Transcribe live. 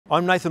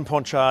I'm Nathan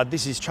Ponchard,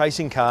 this is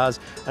Chasing Cars,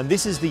 and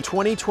this is the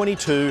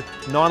 2022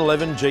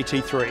 911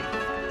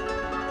 GT3.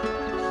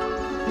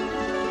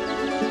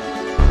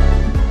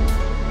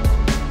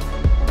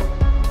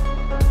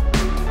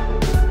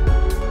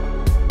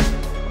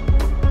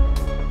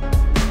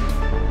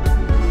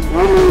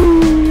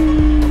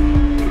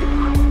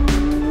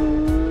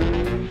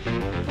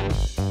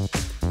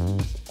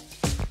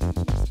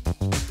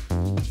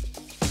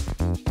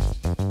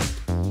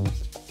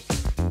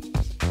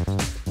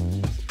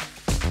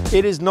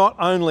 It is not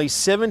only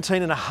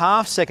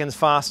 17.5 seconds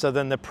faster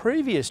than the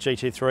previous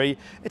GT3,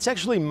 it's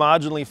actually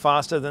marginally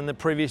faster than the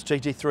previous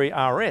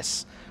GT3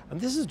 RS. And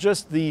this is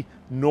just the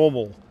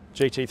normal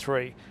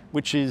GT3,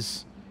 which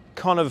is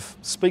kind of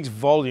speaks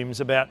volumes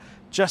about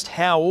just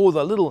how all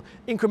the little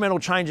incremental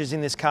changes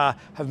in this car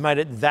have made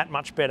it that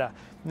much better.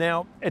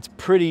 Now, it's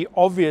pretty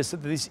obvious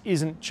that this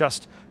isn't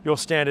just your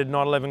standard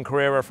 911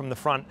 Carrera from the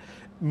front.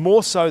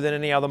 More so than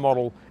any other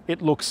model, it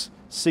looks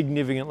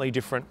significantly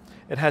different.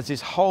 It has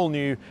this whole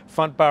new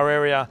front bar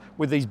area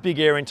with these big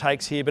air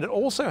intakes here, but it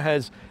also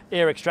has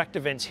air extractor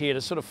vents here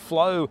to sort of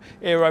flow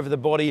air over the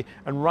body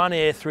and run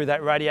air through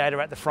that radiator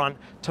at the front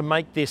to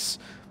make this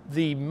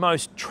the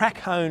most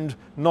track-honed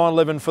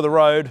 911 for the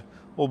road,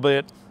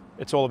 albeit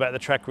it's all about the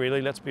track really,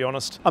 let's be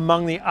honest.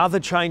 Among the other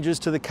changes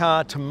to the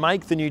car to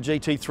make the new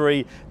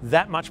GT3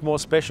 that much more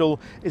special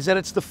is that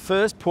it's the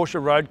first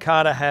Porsche road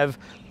car to have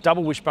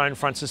double wishbone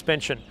front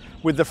suspension,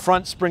 with the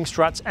front spring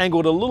struts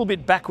angled a little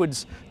bit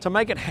backwards to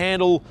make it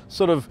handle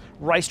sort of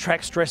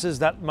racetrack stresses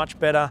that much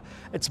better.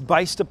 It's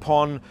based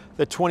upon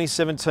the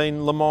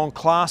 2017 Le Mans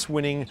class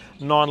winning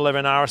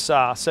 911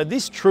 RSR. So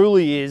this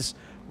truly is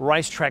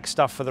racetrack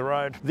stuff for the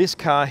road. This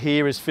car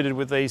here is fitted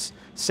with these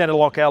center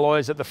lock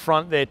alloys at the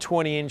front. They're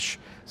 20-inch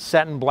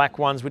satin black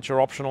ones, which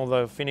are optional,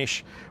 the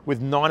finish,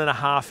 with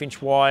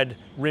 9.5-inch wide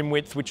rim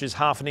width, which is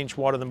half an inch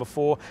wider than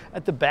before.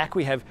 At the back,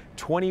 we have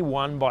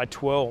 21 by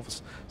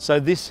 12s. So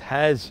this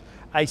has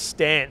a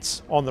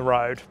stance on the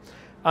road.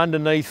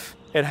 Underneath,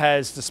 it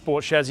has the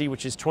sport chassis,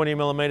 which is 20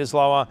 millimeters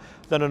lower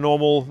than a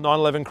normal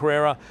 911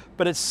 Carrera,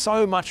 but it's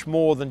so much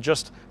more than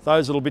just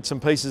those little bits and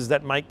pieces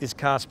that make this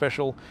car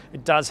special.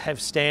 It does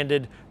have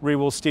standard rear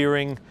wheel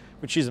steering,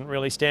 which isn't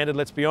really standard,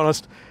 let's be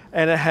honest,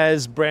 and it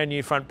has brand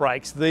new front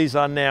brakes. These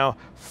are now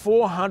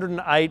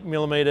 408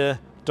 millimeter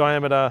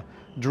diameter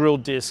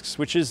drilled discs,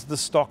 which is the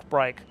stock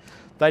brake.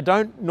 They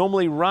don't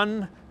normally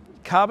run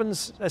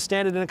carbons as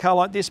standard in a car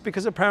like this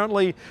because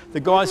apparently the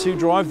guys who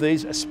drive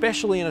these,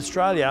 especially in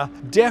Australia,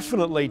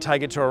 definitely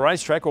take it to a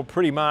racetrack, or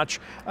pretty much,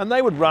 and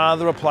they would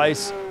rather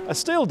replace a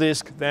steel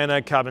disc than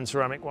a carbon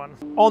ceramic one.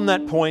 On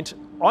that point,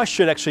 I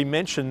should actually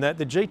mention that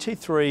the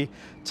GT3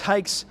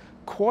 takes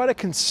quite a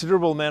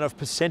considerable amount of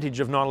percentage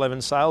of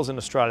 911 sales in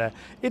Australia.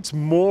 It's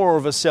more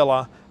of a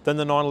seller than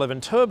the 911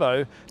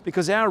 Turbo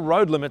because our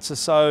road limits are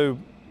so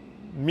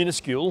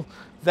minuscule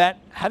that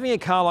having a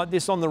car like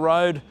this on the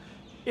road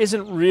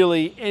isn't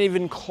really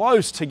even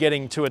close to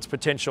getting to its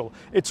potential.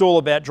 It's all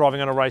about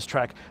driving on a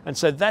racetrack. And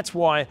so that's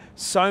why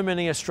so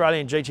many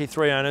Australian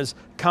GT3 owners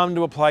come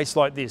to a place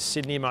like this,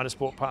 Sydney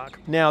Motorsport Park.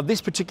 Now, this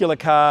particular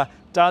car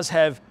does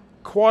have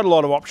quite a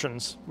lot of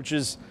options, which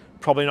is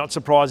probably not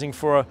surprising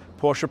for a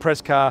Porsche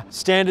press car.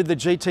 Standard, the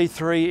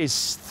GT3 is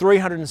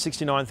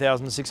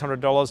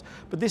 $369,600,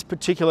 but this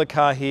particular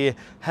car here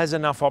has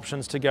enough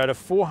options to go to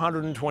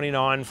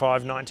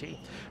 $429,590,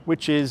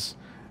 which is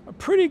a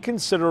pretty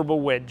considerable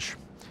wedge.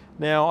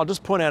 Now, I'll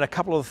just point out a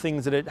couple of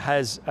things that it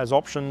has as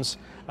options,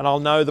 and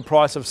I'll know the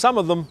price of some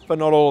of them, but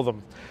not all of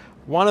them.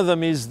 One of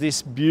them is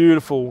this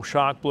beautiful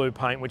shark blue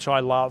paint, which I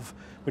love,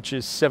 which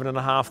is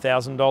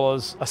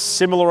 $7,500. A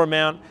similar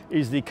amount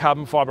is the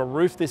carbon fiber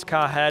roof this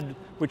car had,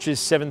 which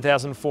is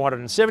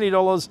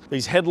 $7,470.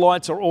 These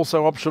headlights are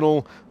also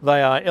optional.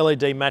 They are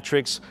LED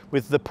matrix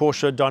with the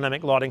Porsche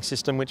dynamic lighting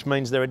system, which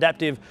means they're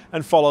adaptive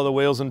and follow the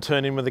wheels and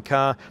turn in with the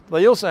car. But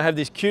they also have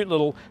this cute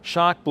little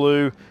shark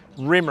blue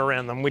rim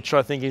around them, which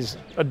I think is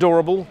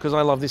adorable because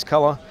I love this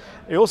color.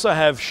 They also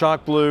have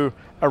shark blue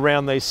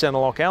around these center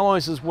lock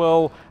alloys as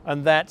well,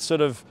 and that sort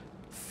of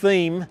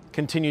theme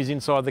continues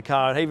inside the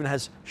car. It even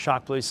has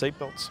shark blue seat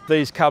belts.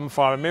 These carbon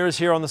fiber mirrors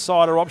here on the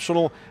side are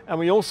optional, and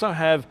we also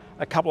have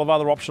a couple of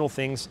other optional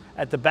things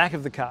at the back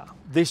of the car.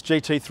 This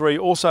GT3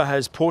 also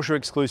has Porsche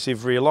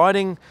exclusive rear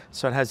lighting,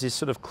 so it has this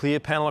sort of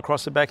clear panel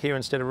across the back here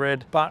instead of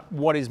red. But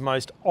what is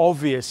most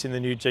obvious in the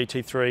new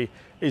GT3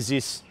 is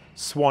this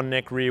swan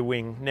neck rear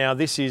wing. Now,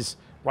 this is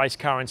race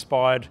car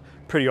inspired,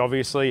 pretty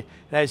obviously. It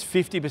has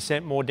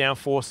 50% more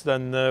downforce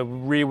than the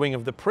rear wing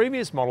of the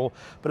previous model,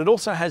 but it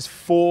also has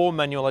 4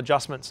 manual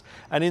adjustments.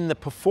 And in the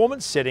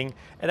performance setting,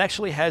 it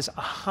actually has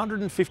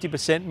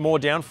 150% more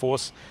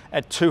downforce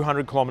at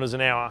 200 kilometers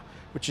an hour,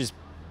 which is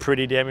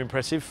pretty damn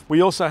impressive.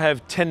 We also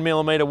have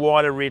 10mm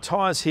wider rear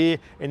tyres here.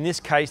 In this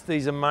case,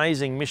 these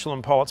amazing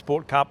Michelin Pilot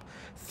Sport Cup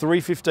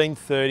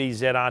 315/30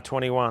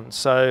 ZR21.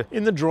 So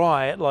in the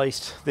dry, at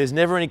least, there's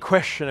never any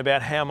question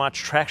about how much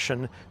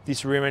traction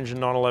this rear engine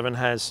 911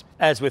 has.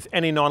 As with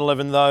any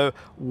 911 though,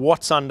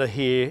 what's under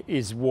here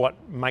is what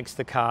makes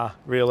the car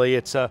really.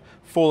 It's a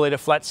 4-litre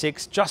flat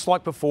six, just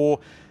like before.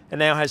 It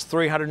now has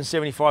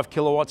 375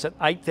 kilowatts at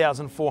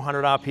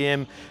 8,400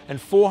 RPM and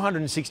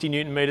 460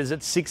 Newton meters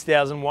at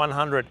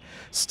 6,100,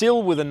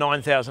 still with a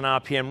 9,000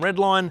 RPM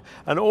redline,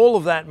 and all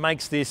of that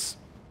makes this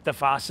the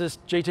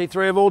fastest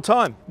GT3 of all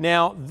time.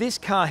 Now, this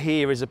car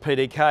here is a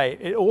PDK.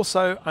 It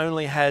also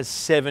only has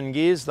 7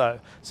 gears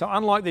though. So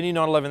unlike the new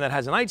 911 that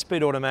has an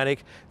 8-speed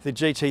automatic, the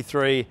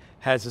GT3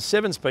 has a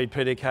 7-speed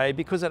PDK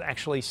because it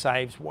actually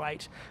saves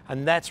weight.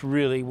 And that's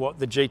really what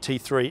the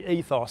GT3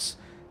 ethos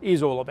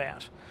is all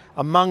about.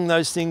 Among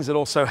those things, it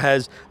also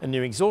has a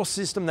new exhaust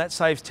system that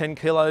saves 10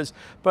 kilos.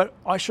 But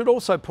I should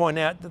also point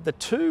out that the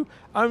two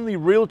only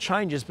real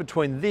changes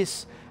between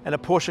this and a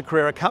Porsche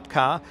Carrera Cup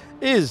car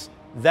is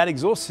that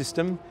exhaust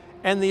system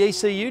and the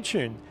ECU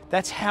tune.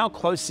 That's how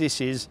close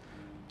this is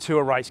to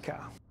a race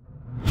car.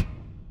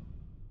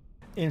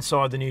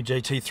 Inside the new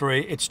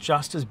GT3, it's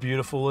just as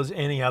beautiful as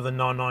any other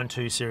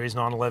 992 Series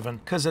 911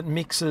 because it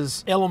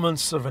mixes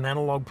elements of an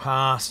analog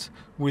past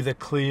with a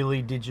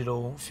clearly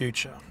digital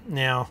future.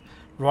 Now,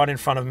 right in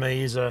front of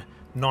me is a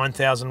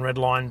 9000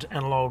 redlined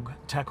analog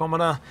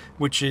tachometer,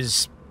 which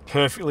is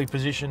perfectly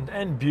positioned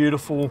and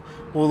beautiful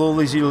with all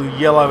these little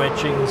yellow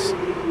etchings,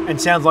 and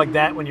sounds like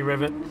that when you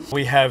rev it.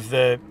 We have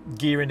the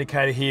gear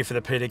indicator here for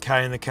the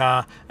PDK in the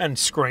car and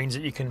screens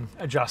that you can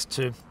adjust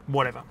to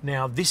whatever.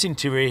 Now, this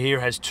interior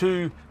here has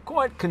two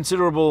quite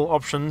considerable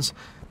options.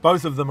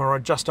 Both of them are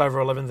just over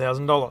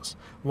 $11,000.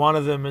 One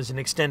of them is an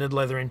extended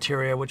leather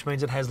interior, which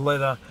means it has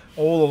leather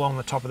all along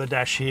the top of the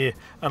dash here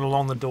and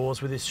along the doors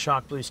with this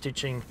shark blue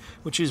stitching,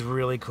 which is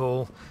really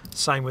cool.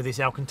 Same with this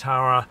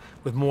Alcantara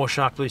with more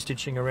shark blue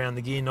stitching around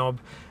the gear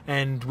knob,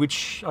 and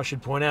which I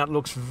should point out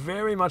looks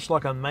very much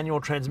like a manual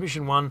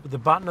transmission one. The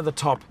button at the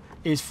top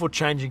is foot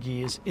changer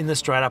gears in the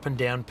straight up and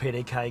down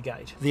PDK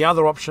gate. The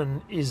other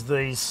option is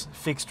these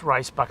fixed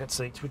race bucket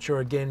seats, which are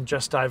again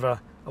just over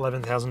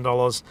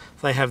 $11,000.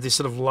 They have this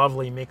sort of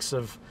lovely mix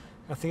of,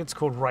 I think it's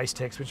called race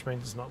text, which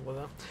means it's not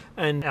leather,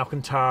 and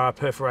Alcantara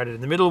perforated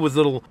in the middle with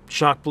little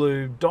shark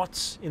blue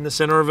dots in the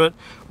center of it.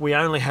 We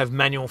only have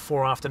manual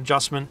fore-aft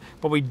adjustment,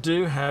 but we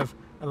do have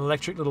an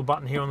electric little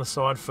button here on the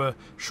side for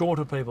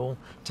shorter people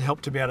to help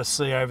to be able to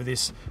see over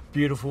this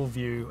beautiful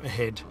view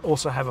ahead.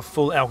 Also have a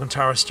full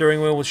Alcantara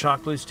steering wheel with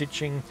shark blue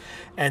stitching,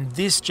 and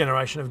this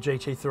generation of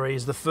GT3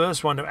 is the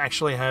first one to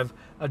actually have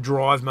a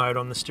drive mode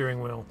on the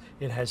steering wheel.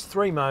 It has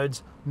 3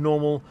 modes: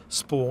 normal,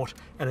 sport,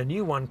 and a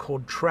new one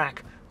called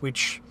track,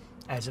 which,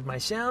 as it may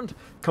sound,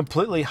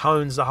 completely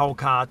hones the whole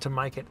car to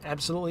make it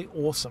absolutely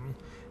awesome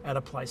at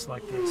a place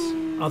like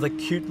this. Other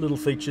cute little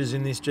features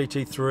in this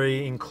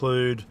GT3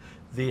 include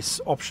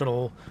this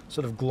optional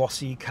sort of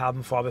glossy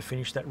carbon fiber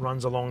finish that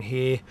runs along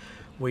here.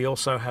 We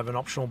also have an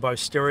optional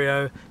Bose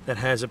stereo that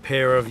has a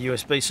pair of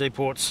USB-C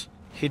ports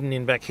hidden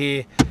in back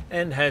here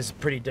and has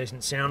pretty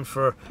decent sound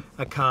for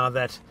a car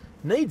that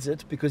needs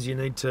it, because you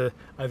need to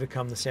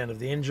overcome the sound of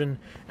the engine.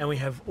 And we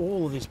have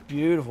all of this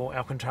beautiful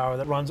Alcantara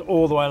that runs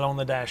all the way along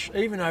the dash,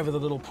 even over the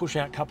little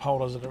push-out cup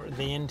holders that are at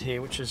the end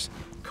here, which is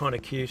kind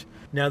of cute.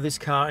 Now, this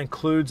car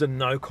includes a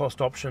no-cost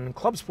option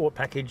Club Sport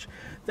package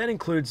that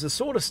includes the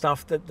sort of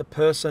stuff that the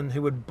person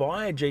who would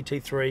buy a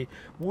GT3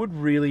 would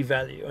really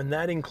value, and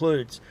that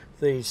includes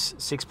these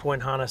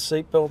 6-point harness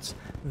seat belts,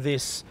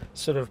 this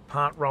sort of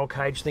part roll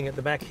cage thing at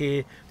the back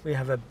here. We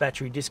have a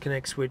battery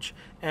disconnect switch,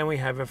 and we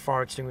have a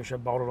fire extinguisher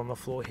bolted on the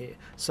floor here.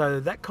 So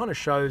that kind of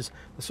shows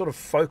the sort of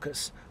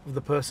focus of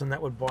the person that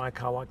would buy a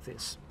car like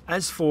this.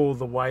 As for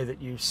the way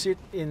that you sit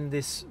in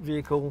this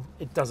vehicle,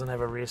 it doesn't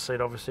have a rear seat,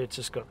 obviously. It's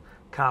just got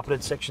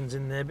carpeted sections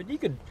in there, but you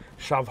could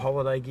shove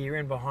holiday gear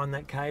in behind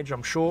that cage,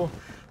 I'm sure.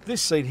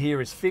 This seat here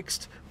is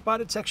fixed,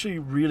 but it's actually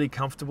really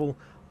comfortable.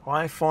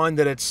 I find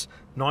that it's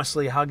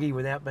nicely huggy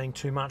without being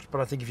too much,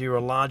 but I think if you're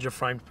a larger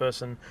framed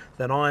person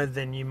than I,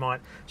 then you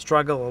might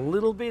struggle a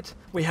little bit.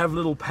 We have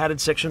little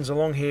padded sections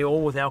along here,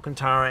 all with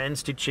Alcantara and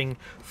stitching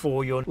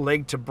for your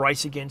leg to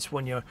brace against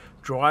when you're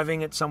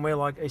driving at somewhere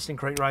like Eastern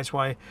Creek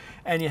Raceway.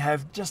 And you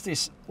have just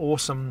this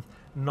awesome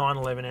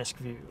 911-esque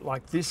view.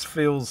 Like, this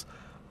feels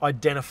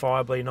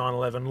identifiably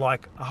 911,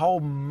 like a whole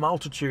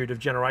multitude of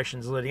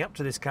generations leading up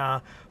to this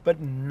car, but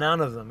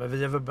none of them have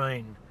ever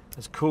been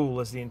as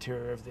cool as the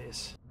interior of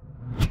this.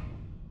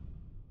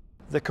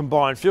 The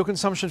combined fuel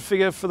consumption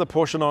figure for the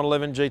Porsche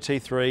 911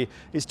 GT3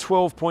 is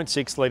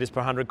 12.6 litres per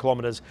 100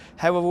 kilometres.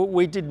 However,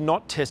 we did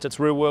not test its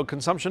real-world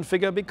consumption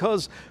figure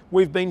because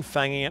we've been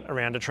fanging it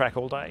around a track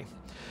all day.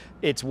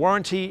 Its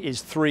warranty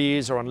is 3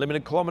 years or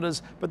unlimited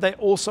kilometres, but that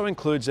also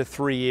includes a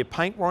 3-year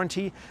paint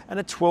warranty and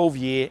a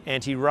 12-year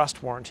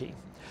anti-rust warranty.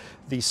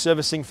 The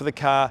servicing for the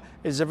car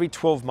is every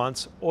 12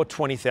 months or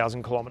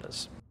 20,000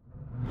 kilometres.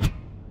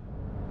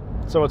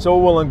 So it's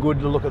all well and good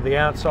to look at the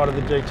outside of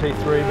the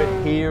GT3,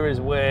 but here is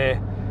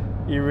where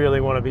you really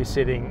want to be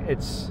sitting.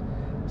 It's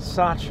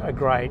such a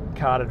great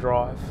car to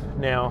drive.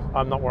 Now,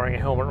 I'm not wearing a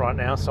helmet right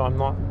now, so I'm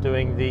not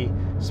doing the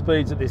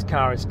speeds that this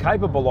car is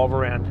capable of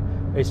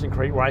around Eastern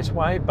Creek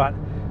Raceway, but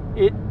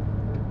it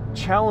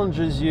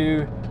challenges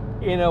you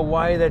in a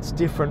way that's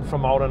different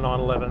from older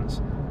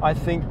 911s. I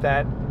think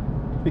that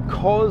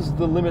because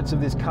the limits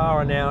of this car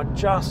are now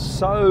just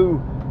so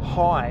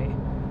high,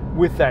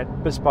 with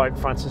that bespoke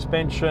front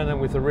suspension and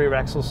with the rear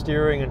axle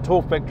steering and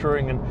torque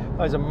vectoring and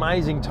those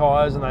amazing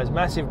tyres and those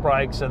massive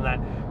brakes and that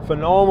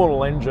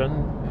phenomenal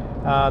engine.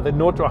 The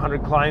 0 to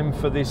 100 claim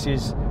for this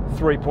is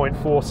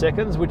 3.4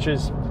 seconds, which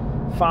is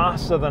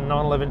faster than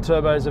 911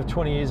 turbos of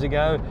 20 years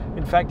ago.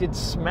 In fact, it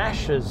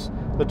smashes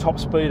the top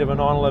speed of a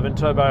 911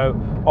 turbo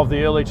of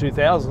the early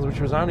 2000s, which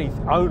was only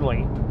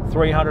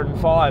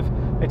 305.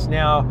 It's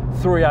now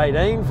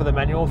 318 for the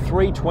manual,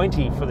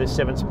 320 for this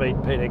 7-speed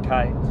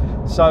PDK.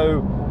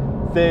 So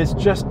there's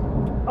just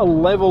a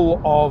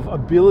level of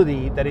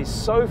ability that is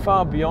so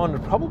far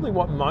beyond probably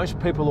what most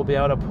people will be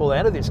able to pull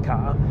out of this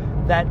car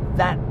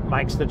that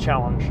makes the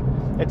challenge.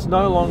 It's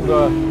no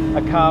longer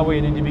a car where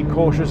you need to be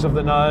cautious of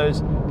the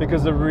nose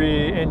because the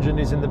rear engine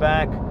is in the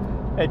back.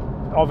 It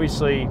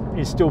obviously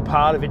is still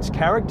part of its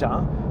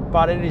character,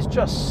 but it is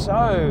just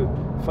so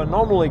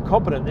phenomenally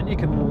competent that you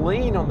can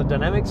lean on the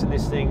dynamics in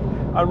this thing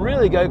and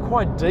really go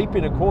quite deep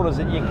into corners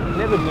that you could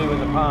never do in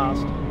the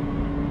past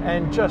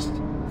and just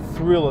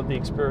thrill at the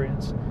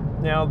experience.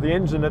 Now, the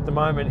engine at the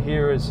moment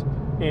here is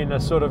in a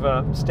sort of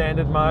a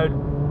standard mode.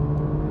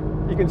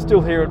 You can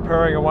still hear it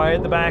purring away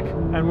at the back,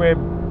 and we're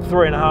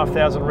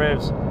 3,500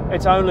 revs.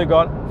 It's only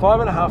got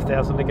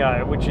 5,500 to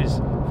go, which is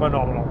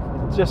phenomenal.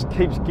 It just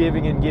keeps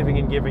giving and giving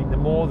and giving the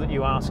more that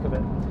you ask of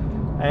it.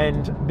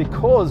 And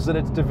because that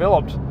it's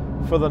developed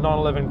for the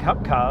 911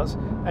 Cup cars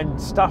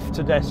and stuff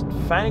to just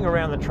fang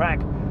around the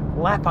track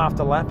lap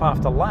after lap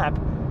after lap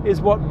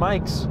is what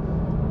makes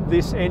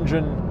this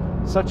engine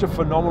such a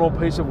phenomenal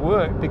piece of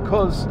work,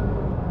 because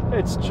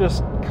it's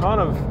just kind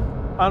of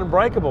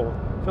unbreakable.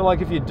 I feel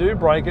like if you do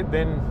break it,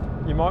 then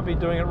you might be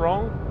doing it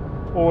wrong,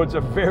 or it's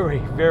a very,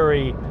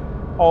 very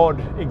odd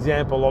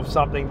example of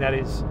something that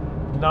is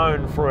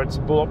known for its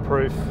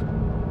bulletproof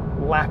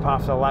lap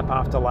after lap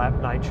after lap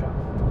nature.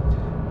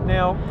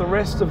 Now, the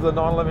rest of the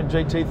 911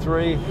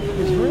 GT3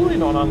 is really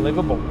not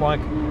unlivable. Like,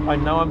 I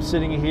know I'm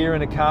sitting here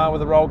in a car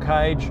with a roll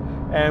cage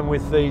and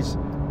with these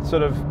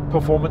sort of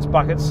performance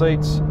bucket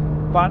seats,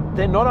 but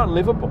they're not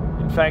unlivable.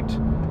 In fact,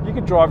 you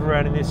could drive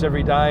around in this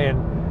every day,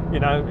 and you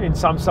know, in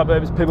some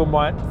suburbs people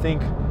might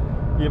think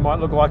you might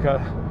look like a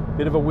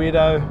bit of a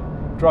weirdo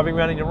driving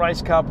around in your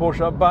race car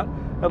Porsche, but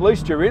at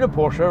least you're in a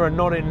Porsche and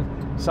not in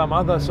some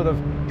other sort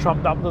of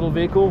trumped up little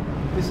vehicle.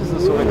 This is the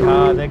sort of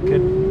car that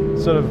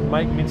could sort of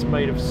make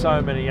mincemeat of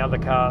so many other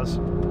cars.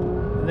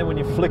 And then when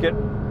you flick it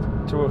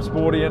to a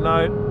sportier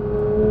note,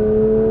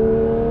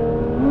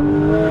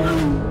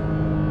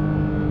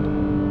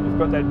 you've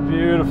got that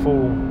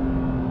beautiful,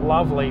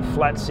 lovely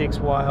flat 6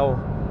 whale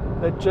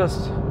that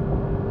just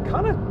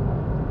kind of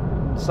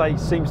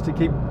seems to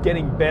keep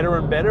getting better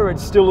and better.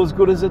 It's still as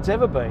good as it's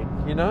ever been,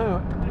 you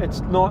know?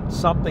 It's not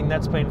something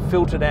that's been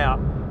filtered out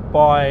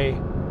by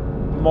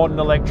modern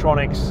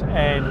electronics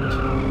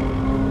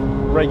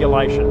and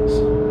regulations.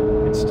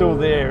 It's still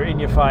there in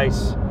your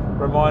face,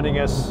 reminding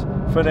us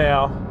for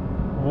now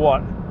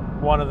what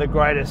one of the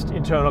greatest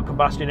internal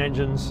combustion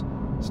engines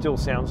still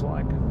sounds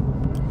like.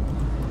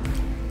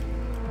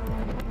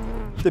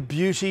 The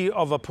beauty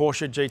of a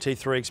Porsche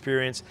GT3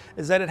 experience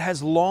is that it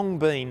has long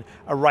been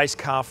a race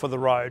car for the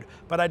road,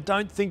 but I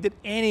don't think that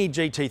any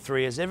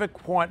GT3 has ever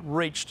quite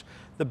reached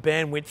the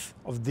bandwidth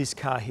of this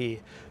car here.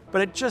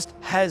 But it just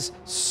has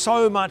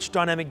so much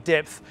dynamic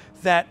depth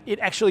that it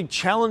actually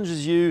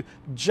challenges you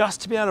just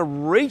to be able to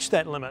reach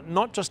that limit,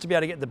 not just to be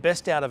able to get the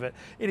best out of it.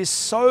 It is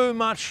so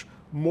much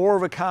more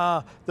of a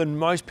car than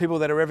most people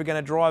that are ever going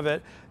to drive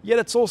it, yet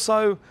it's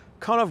also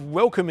kind of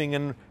welcoming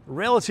and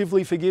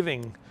relatively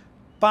forgiving,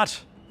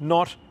 but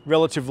not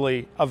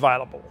relatively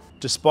available.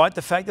 Despite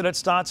the fact that it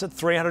starts at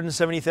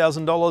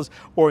 $370,000,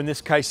 or in this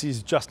case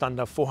is just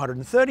under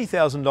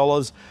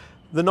 $430,000,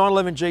 the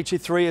 911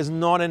 GT3 is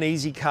not an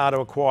easy car to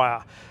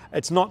acquire.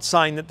 It's not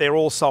saying that they're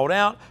all sold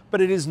out,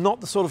 but it is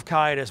not the sort of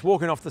car you just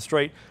walking off the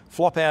street,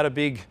 flop out a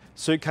big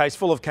suitcase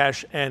full of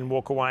cash and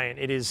walk away in.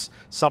 It is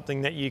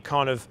something that you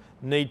kind of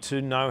need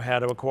to know how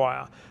to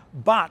acquire.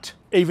 But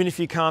even if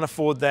you can't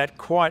afford that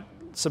quite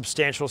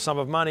substantial sum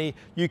of money,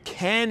 you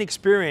can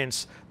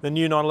experience the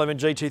new 911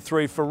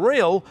 GT3 for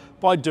real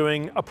by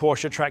doing a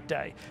Porsche track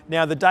day.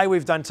 Now, the day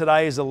we've done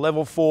today is a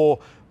level 4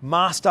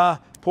 master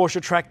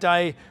Porsche track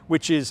day,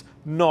 which is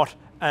not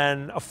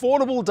an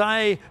affordable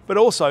day, but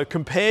also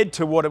compared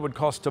to what it would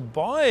cost to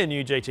buy a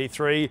new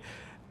GT3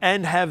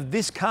 and have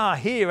this car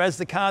here as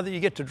the car that you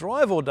get to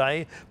drive all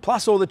day,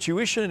 plus all the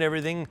tuition and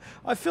everything,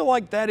 I feel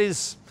like that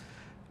is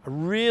a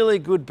really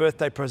good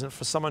birthday present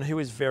for someone who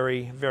is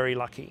very, very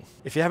lucky.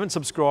 If you haven't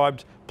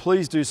subscribed,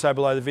 please do so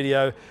below the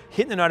video,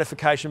 hit the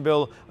notification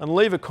bell and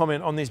leave a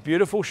comment on this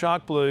beautiful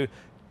Shark Blue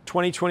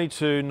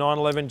 2022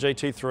 911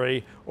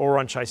 GT3 or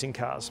on Chasing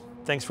Cars.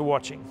 Thanks for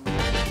watching.